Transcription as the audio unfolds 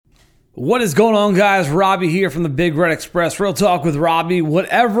What is going on, guys? Robbie here from the Big Red Express. Real Talk with Robbie.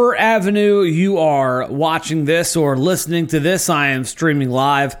 Whatever avenue you are watching this or listening to this, I am streaming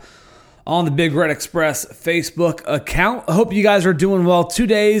live on the Big Red Express Facebook account. I hope you guys are doing well. 2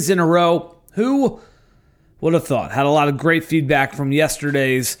 days in a row. Who would have thought? Had a lot of great feedback from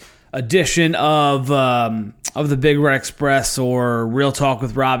yesterday's edition of the Big Red Express or Real Talk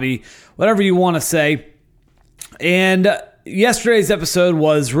with Robbie, whatever you want to say. And yesterday's episode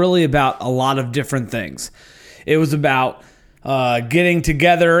was really about a lot of different things. It was about getting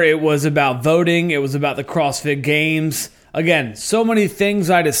together. It was about voting. It was about the CrossFit Games. Again, so many things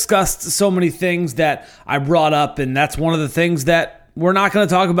I discussed, so many things that I brought up, and that's one of the things that we're not going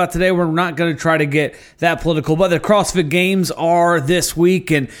to talk about today. We're not going to try to get that political, but the CrossFit Games are this week,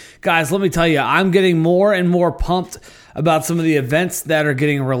 and guys, let me tell you, I'm getting more and more pumped about some of the events that are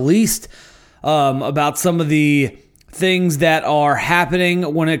getting released, about some of the things that are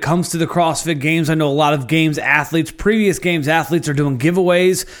happening when it comes to the CrossFit Games. I know a lot of previous Games athletes are doing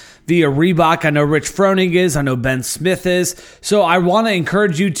giveaways via Reebok. I know Rich Froning is. I know Ben Smith is. So I want to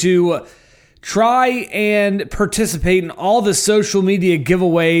encourage you to try and participate in all the social media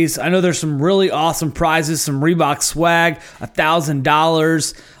giveaways. I know there's some really awesome prizes, some Reebok swag,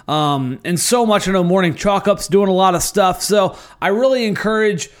 $1,000, and so much. I know Morning Chalk Up's doing a lot of stuff. So I really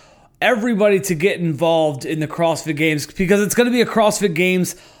encourage everybody to get involved in the CrossFit Games because it's going to be a CrossFit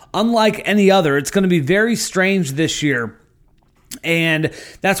Games unlike any other. It's going to be very strange this year. And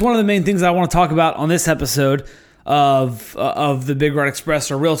that's one of the main things I want to talk about on this episode of the Big Red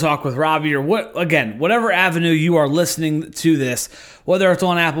Express or Real Talk with Robbie or whatever avenue you are listening to this, whether it's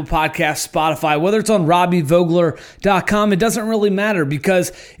on Apple Podcasts, Spotify, whether it's on RobbieVogler.com, it doesn't really matter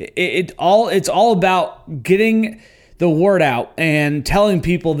because it's all about getting the word out and telling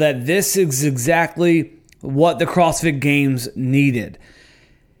people that this is exactly what the CrossFit Games needed.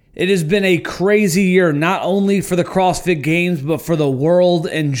 It has been a crazy year, not only for the CrossFit Games, but for the world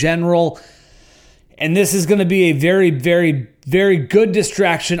in general. And this is going to be a very, very, very good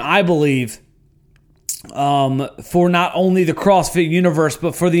distraction, I believe, for not only the CrossFit universe,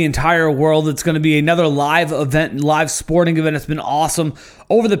 but for the entire world. It's going to be another live event, live sporting event. It's been awesome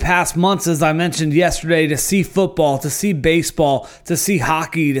over the past months, as I mentioned yesterday, to see football, to see baseball, to see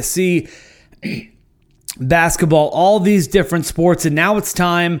hockey, to see basketball, all these different sports. And now it's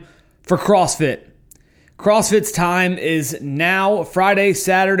time for CrossFit. CrossFit's time is now Friday,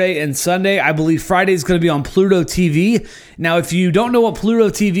 Saturday, and Sunday. I believe Friday is going to be on Pluto TV. Now, if you don't know what Pluto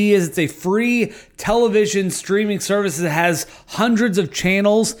TV is, it's a free television streaming service that has hundreds of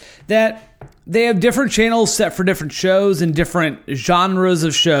channels that they have different channels set for different shows and different genres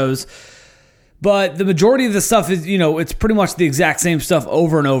of shows. But the majority of the stuff is, it's pretty much the exact same stuff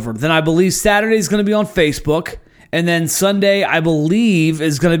over and over. Then I believe Saturday is going to be on Facebook. And then Sunday, I believe,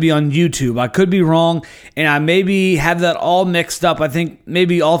 is going to be on YouTube. I could be wrong, and I maybe have that all mixed up. I think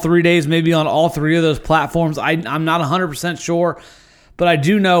maybe all 3 days, maybe on all three of those platforms. I'm not 100% sure, but I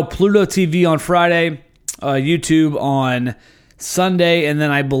do know Pluto TV on Friday, YouTube on Sunday, and then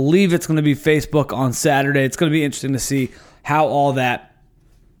I believe it's going to be Facebook on Saturday. It's going to be interesting to see how all that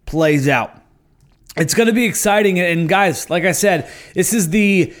plays out. It's going to be exciting, and guys, like I said, this is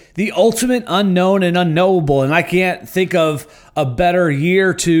the ultimate unknown and unknowable, and I can't think of a better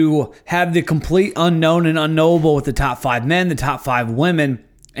year to have the complete unknown and unknowable with the top 5 men, the top 5 women,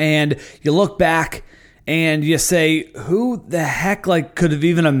 and you look back and you say, who the heck could have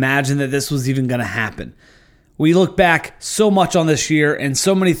even imagined that this was even going to happen? We look back so much on this year and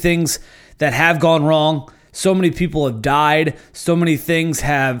so many things that have gone wrong, so many people have died, so many things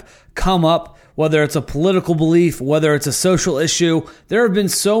have come up. Whether it's a political belief, whether it's a social issue, there have been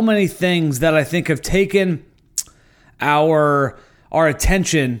so many things that I think have taken our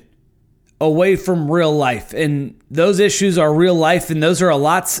attention away from real life. And those issues are real life, and those are a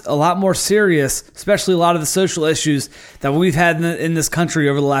lot more serious, especially a lot of the social issues that we've had in this country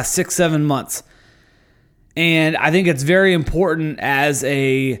over the last 6-7 months. And I think it's very important as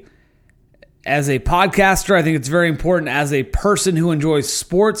a podcaster. I think it's very important as a person who enjoys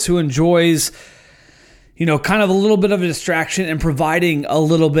sports, who enjoys, kind of a little bit of a distraction and providing a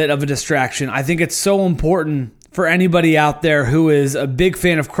little bit of a distraction. I think it's so important for anybody out there who is a big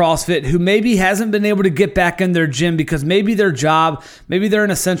fan of CrossFit, who maybe hasn't been able to get back in their gym because maybe their job, maybe they're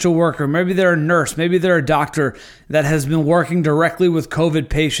an essential worker, maybe they're a nurse, maybe they're a doctor that has been working directly with COVID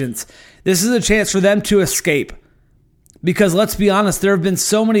patients. This is a chance for them to escape. Because let's be honest, there have been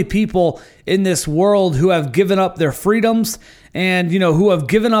so many people in this world who have given up their freedoms and, who have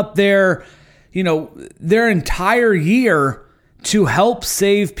given up their entire year to help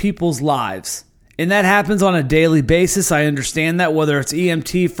save people's lives. And that happens on a daily basis. I understand that, whether it's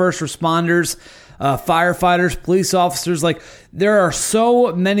EMT, first responders, firefighters, police officers. Like, there are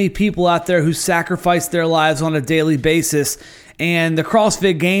so many people out there who sacrifice their lives on a daily basis. And the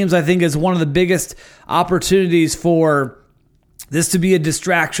CrossFit Games, I think, is one of the biggest opportunities for this to be a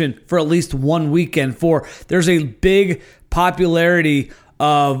distraction for at least one weekend. There's a big popularity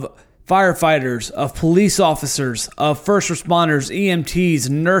of firefighters, of police officers, of first responders, EMTs,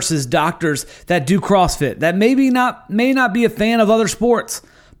 nurses, doctors that do CrossFit, that may not be a fan of other sports,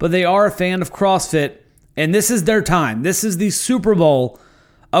 but they are a fan of CrossFit, and this is their time. This is the Super Bowl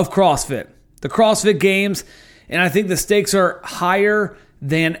of CrossFit, the CrossFit Games, and I think the stakes are higher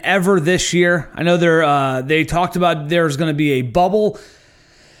than ever this year. I know they talked about there's going to be a bubble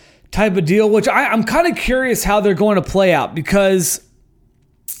type of deal, which I'm kind of curious how they're going to play out, because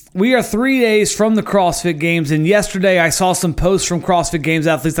we are 3 days from the CrossFit Games, and yesterday I saw some posts from CrossFit Games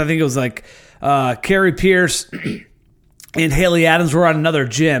athletes. I think it was like Carrie Pierce and Haley Adams were at another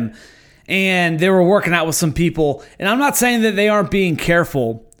gym, and they were working out with some people. And I'm not saying that they aren't being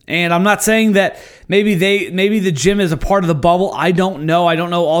careful, and I'm not saying that maybe the gym is a part of the bubble. I don't know. I don't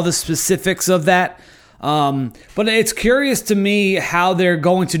know all the specifics of that. But it's curious to me how they're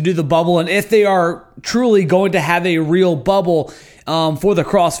going to do the bubble, and if they are truly going to have a real bubble for the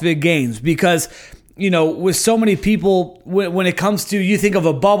CrossFit Games, because with so many people, when it comes to, you think of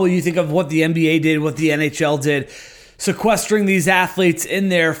a bubble, you think of what the NBA did, what the NHL did, sequestering these athletes in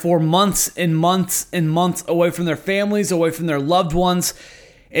there for months and months and months away from their families, away from their loved ones,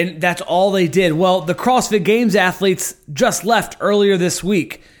 and that's all they did. Well, the CrossFit Games athletes just left earlier this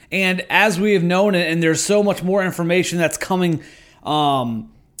week. And as we have known, and there's so much more information that's coming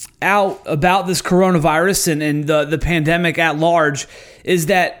out about this coronavirus and the pandemic at large, is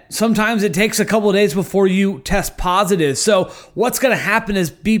that sometimes it takes a couple of days before you test positive. So what's going to happen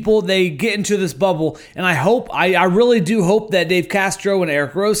is they get into this bubble, and I really do hope that Dave Castro and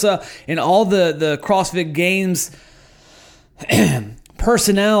Eric Rosa and all the CrossFit Games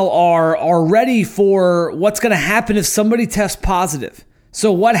personnel are ready for what's going to happen if somebody tests positive.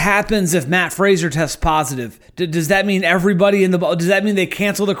 So what happens if Matt Fraser tests positive? Does that mean everybody does that mean they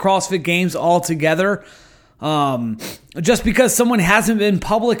cancel the CrossFit Games altogether? Just because someone hasn't been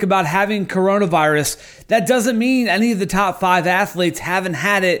public about having coronavirus, that doesn't mean any of the top 5 athletes haven't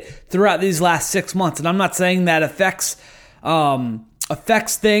had it throughout these last 6 months. And I'm not saying that affects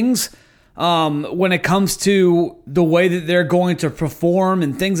things when it comes to the way that they're going to perform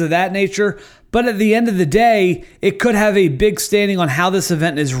and things of that nature. But at the end of the day, it could have a big standing on how this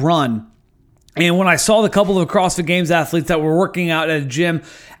event is run. And when I saw the couple of CrossFit Games athletes that were working out at a gym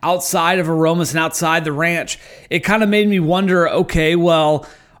outside of Aromas and outside the ranch, it kind of made me wonder, okay, well,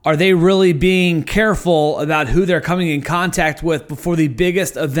 are they really being careful about who they're coming in contact with before the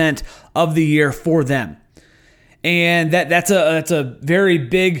biggest event of the year for them? And that's a very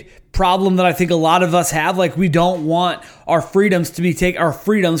big problem that I think a lot of us have. Like, we don't want our freedoms,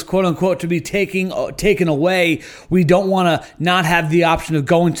 quote unquote, to be taken away. We don't want to not have the option of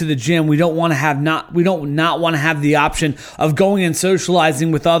going to the gym. We don't want to have not want to have the option of going and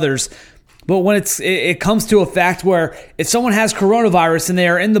socializing with others. But when it comes to a fact where if someone has coronavirus and they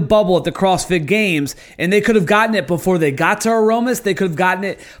are in the bubble at the CrossFit Games, and they could have gotten it before they got to Aromas, they could have gotten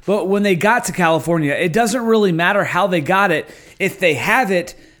it, but when they got to California, it doesn't really matter how they got it. If they have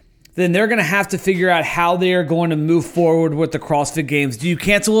it, then they're going to have to figure out how they are going to move forward with the CrossFit Games. Do you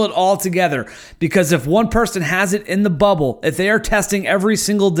cancel it all together? Because if one person has it in the bubble, if they are testing every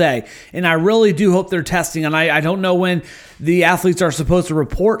single day, and I really do hope they're testing, and I don't know when the athletes are supposed to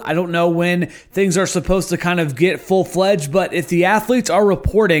report. I don't know when things are supposed to kind of get full-fledged, but if the athletes are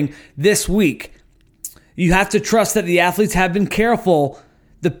reporting this week, you have to trust that the athletes have been careful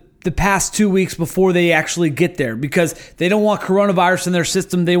the past 2 weeks before they actually get there, because they don't want coronavirus in their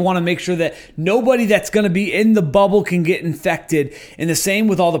system. They want to make sure that nobody that's going to be in the bubble can get infected. And the same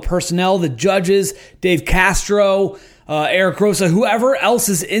with all the personnel, the judges, Dave Castro, Eric Rosa, whoever else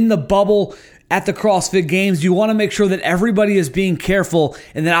is in the bubble at the CrossFit Games. You want to make sure that everybody is being careful,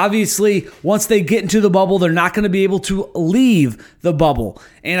 and that obviously once they get into the bubble, they're not going to be able to leave the bubble.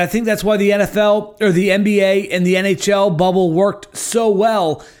 And I think that's why the NFL or the NBA and the NHL bubble worked so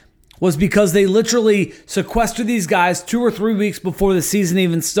well, was because they literally sequestered these guys 2 or 3 weeks before the season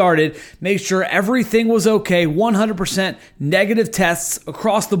even started, made sure everything was okay, 100% negative tests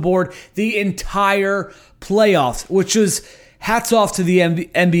across the board, the entire playoffs, which is hats off to the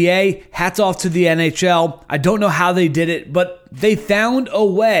NBA, hats off to the NHL. I don't know how they did it, but they found a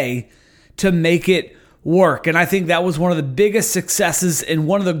way to make it work. And I think that was one of the biggest successes and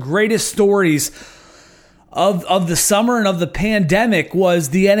one of the greatest stories of the summer and of the pandemic was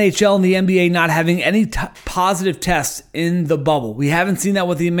the NHL and the NBA not having any positive tests in the bubble. We haven't seen that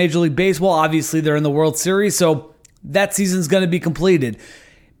with the Major League Baseball. Obviously, they're in the World Series, so that season's going to be completed.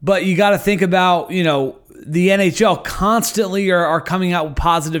 But you got to think about, the NHL constantly are coming out with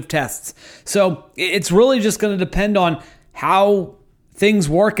positive tests. So it's really just going to depend on how things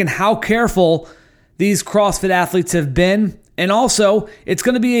work and how careful these CrossFit athletes have been. And also, it's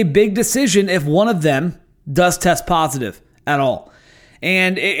going to be a big decision if one of them does test positive at all.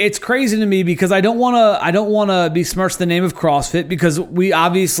 And it's crazy to me because I don't want to besmirch the name of CrossFit, because we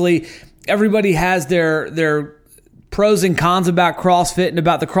obviously, everybody has their pros and cons about CrossFit and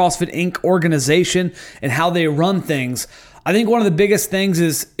about the CrossFit Inc. organization and how they run things. I think one of the biggest things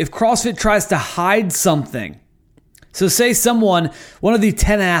is if CrossFit tries to hide something. So say one of the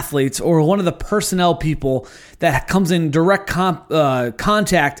 10 athletes or one of the personnel people that comes in direct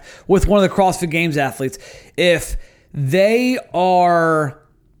contact with one of the CrossFit Games athletes, if they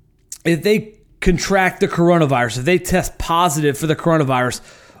contract the coronavirus, if they test positive for the coronavirus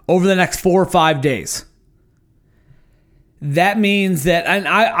over the next 4 or 5 days, that means that, and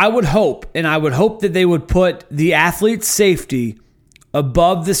I would hope that they would put the athlete's safety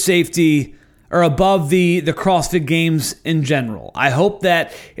above the safety or above the CrossFit Games in general. I hope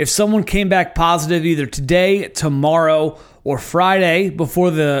that if someone came back positive either today, tomorrow, or Friday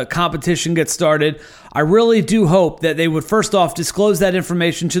before the competition gets started, I really do hope that they would first off disclose that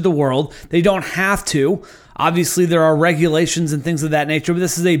information to the world. They don't have to. Obviously, there are regulations and things of that nature, but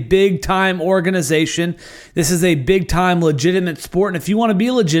this is a big-time organization. This is a big-time legitimate sport, and if you want to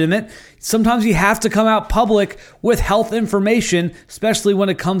be legitimate, sometimes you have to come out public with health information, especially when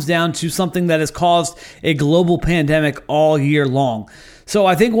it comes down to something that has caused a global pandemic all year long. So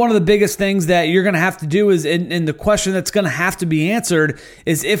I think one of the biggest things that you're going to have to do is, and the question that's going to have to be answered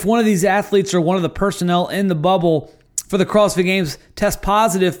is if one of these athletes or one of the personnel in the bubble for the CrossFit Games test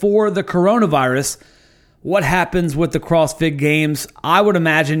positive for the coronavirus, what happens with the CrossFit Games? I would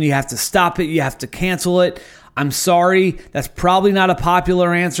imagine you have to stop it. You have to cancel it. I'm sorry. That's probably not a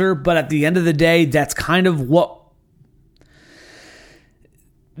popular answer, but at the end of the day, that's kind of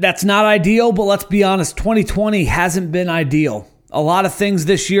that's not ideal, but let's be honest, 2020 hasn't been ideal. A lot of things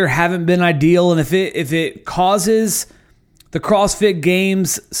this year haven't been ideal, and if it causes the CrossFit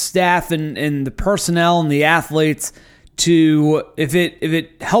Games staff and the personnel and the athletes if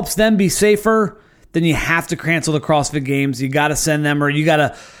it helps them be safer, then you have to cancel the CrossFit Games. You got to send them, or you got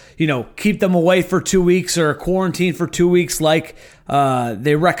to, keep them away for 2 weeks or quarantine for 2 weeks like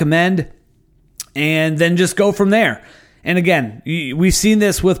they recommend, and then just go from there. And again, we've seen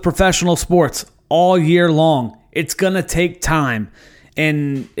this with professional sports all year long. It's going to take time.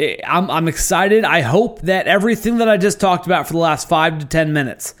 And I'm excited. I hope that everything that I just talked about for the last 5 to 10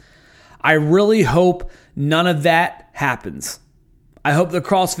 minutes, I really hope none of that happens. I hope the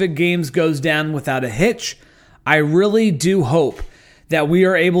CrossFit Games goes down without a hitch. I really do hope that we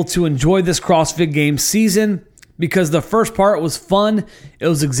are able to enjoy this CrossFit Games season, because the first part was fun. It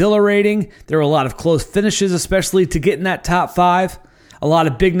was exhilarating. There were a lot of close finishes, especially to get in that top 5. A lot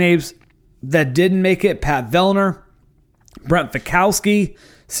of big names that didn't make it. Pat Vellner, Brent Fikowski,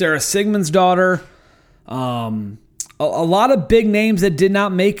 Sarah Sigmund's daughter. A lot of big names that did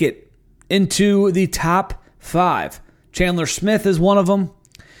not make it into the top 5. Chandler Smith is one of them.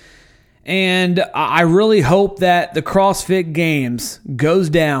 And I really hope that the CrossFit Games goes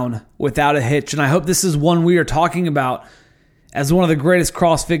down without a hitch. And I hope this is one we are talking about as one of the greatest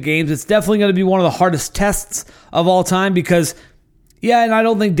CrossFit Games. It's definitely going to be one of the hardest tests of all time because, and I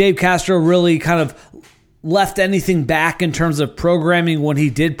don't think Dave Castro really kind of left anything back in terms of programming when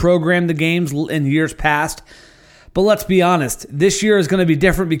he did program the games in years past. But let's be honest, this year is going to be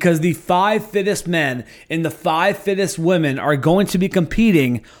different because the 5 fittest men and the 5 fittest women are going to be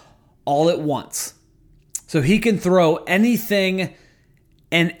competing all at once. So he can throw anything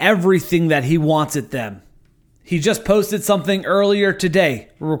and everything that he wants at them. He just posted something earlier today,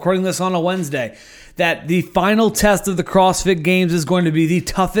 we're recording this on a Wednesday, that the final test of the CrossFit Games is going to be the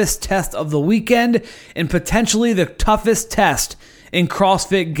toughest test of the weekend and potentially the toughest test in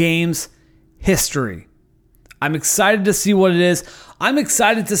CrossFit Games history. I'm excited to see what it is. I'm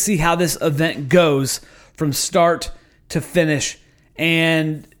excited to see how this event goes from start to finish.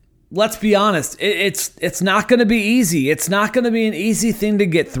 And let's be honest, it's not going to be easy. It's not going to be an easy thing to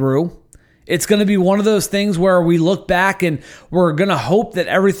get through. It's going to be one of those things where we look back and we're going to hope that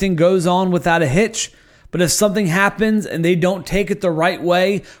everything goes on without a hitch. But if something happens and they don't take it the right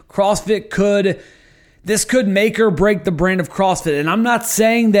way, CrossFit could make or break the brand of CrossFit. And I'm not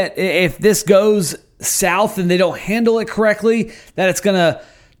saying that if this goes south and they don't handle it correctly, that it's going to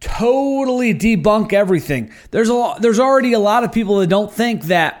totally debunk everything. There's already a lot of people that don't think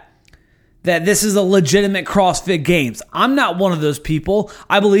that this is a legitimate CrossFit Games. I'm not one of those people.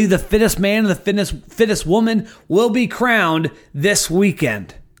 I believe the fittest man and the fittest woman will be crowned this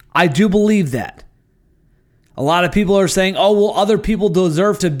weekend. I do believe that. A lot of people are saying, oh, well, other people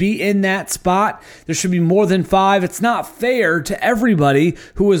deserve to be in that spot. There should be more than 5. It's not fair to everybody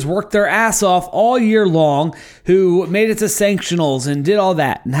who has worked their ass off all year long, who made it to sanctionals and did all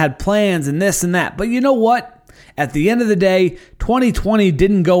that and had plans and this and that. But you know what? At the end of the day, 2020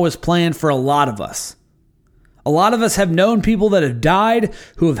 didn't go as planned for a lot of us. A lot of us have known people that have died,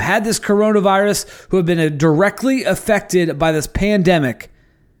 who have had this coronavirus, who have been directly affected by this pandemic.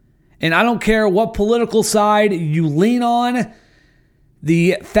 And I don't care what political side you lean on.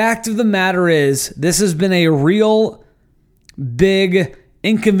 The fact of the matter is, this has been a real big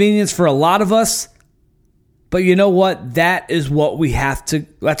inconvenience for a lot of us. But you know what? That's what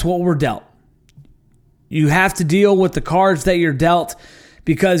we're dealt. You have to deal with the cards that you're dealt,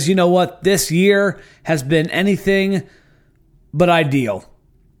 because you know what? This year has been anything but ideal.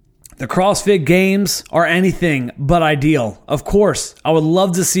 The CrossFit Games are anything but ideal. Of course, I would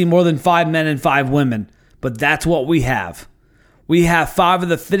love to see more than 5 men and 5 women, but that's what we have. We have 5 of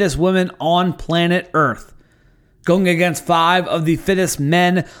the fittest women on planet Earth going against 5 of the fittest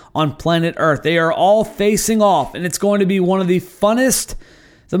men on planet Earth. They are all facing off, and it's going to be one of the funnest,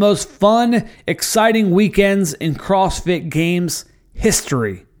 the most fun, exciting weekends in CrossFit Games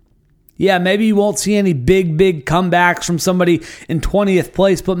history. Yeah, maybe you won't see any big comebacks from somebody in 20th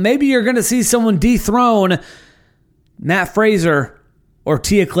place, but maybe you're going to see someone dethrone Matt Fraser or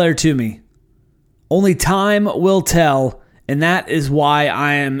Tia Claire Toomey. Only time will tell, and that is why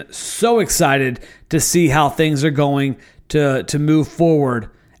I am so excited to see how things are going to move forward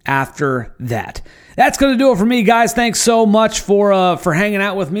after that. That's going to do it for me, guys. Thanks so much for hanging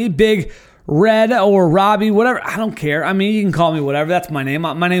out with me. Big Red or Robbie, whatever. I don't care. I mean, you can call me whatever. That's my name.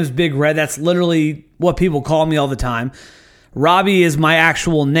 My name is Big Red. That's literally what people call me all the time. Robbie is my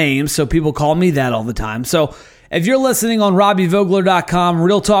actual name, so people call me that all the time. So if you're listening on RobbieVogler.com,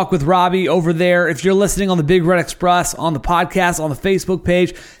 Real Talk with Robbie over there. If you're listening on the Big Red Express, on the podcast, on the Facebook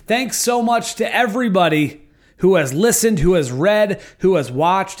page, thanks so much to everybody who has listened, who has read, who has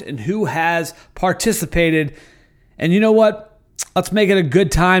watched, and who has participated. And you know what? Let's make it a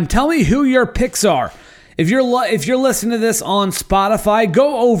good time. Tell me who your picks are. If you're listening to this on Spotify,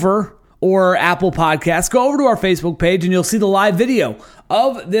 go over, or Apple Podcasts, go over to our Facebook page and you'll see the live video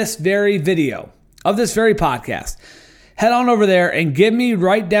of this very podcast. Head on over there and give me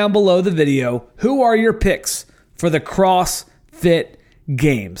right down below the video, who are your picks for the CrossFit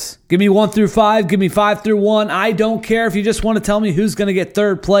Games? Give me 1 through 5. Give me 5 through 1. I don't care if you just want to tell me who's going to get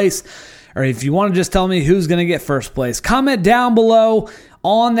 3rd place, or if you want to just tell me who's going to get 1st place. Comment down below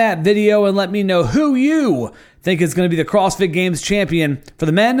on that video and let me know who you think is going to be the CrossFit Games champion for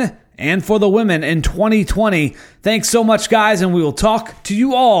the men and for the women in 2020. Thanks so much, guys, and we will talk to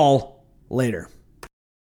you all later.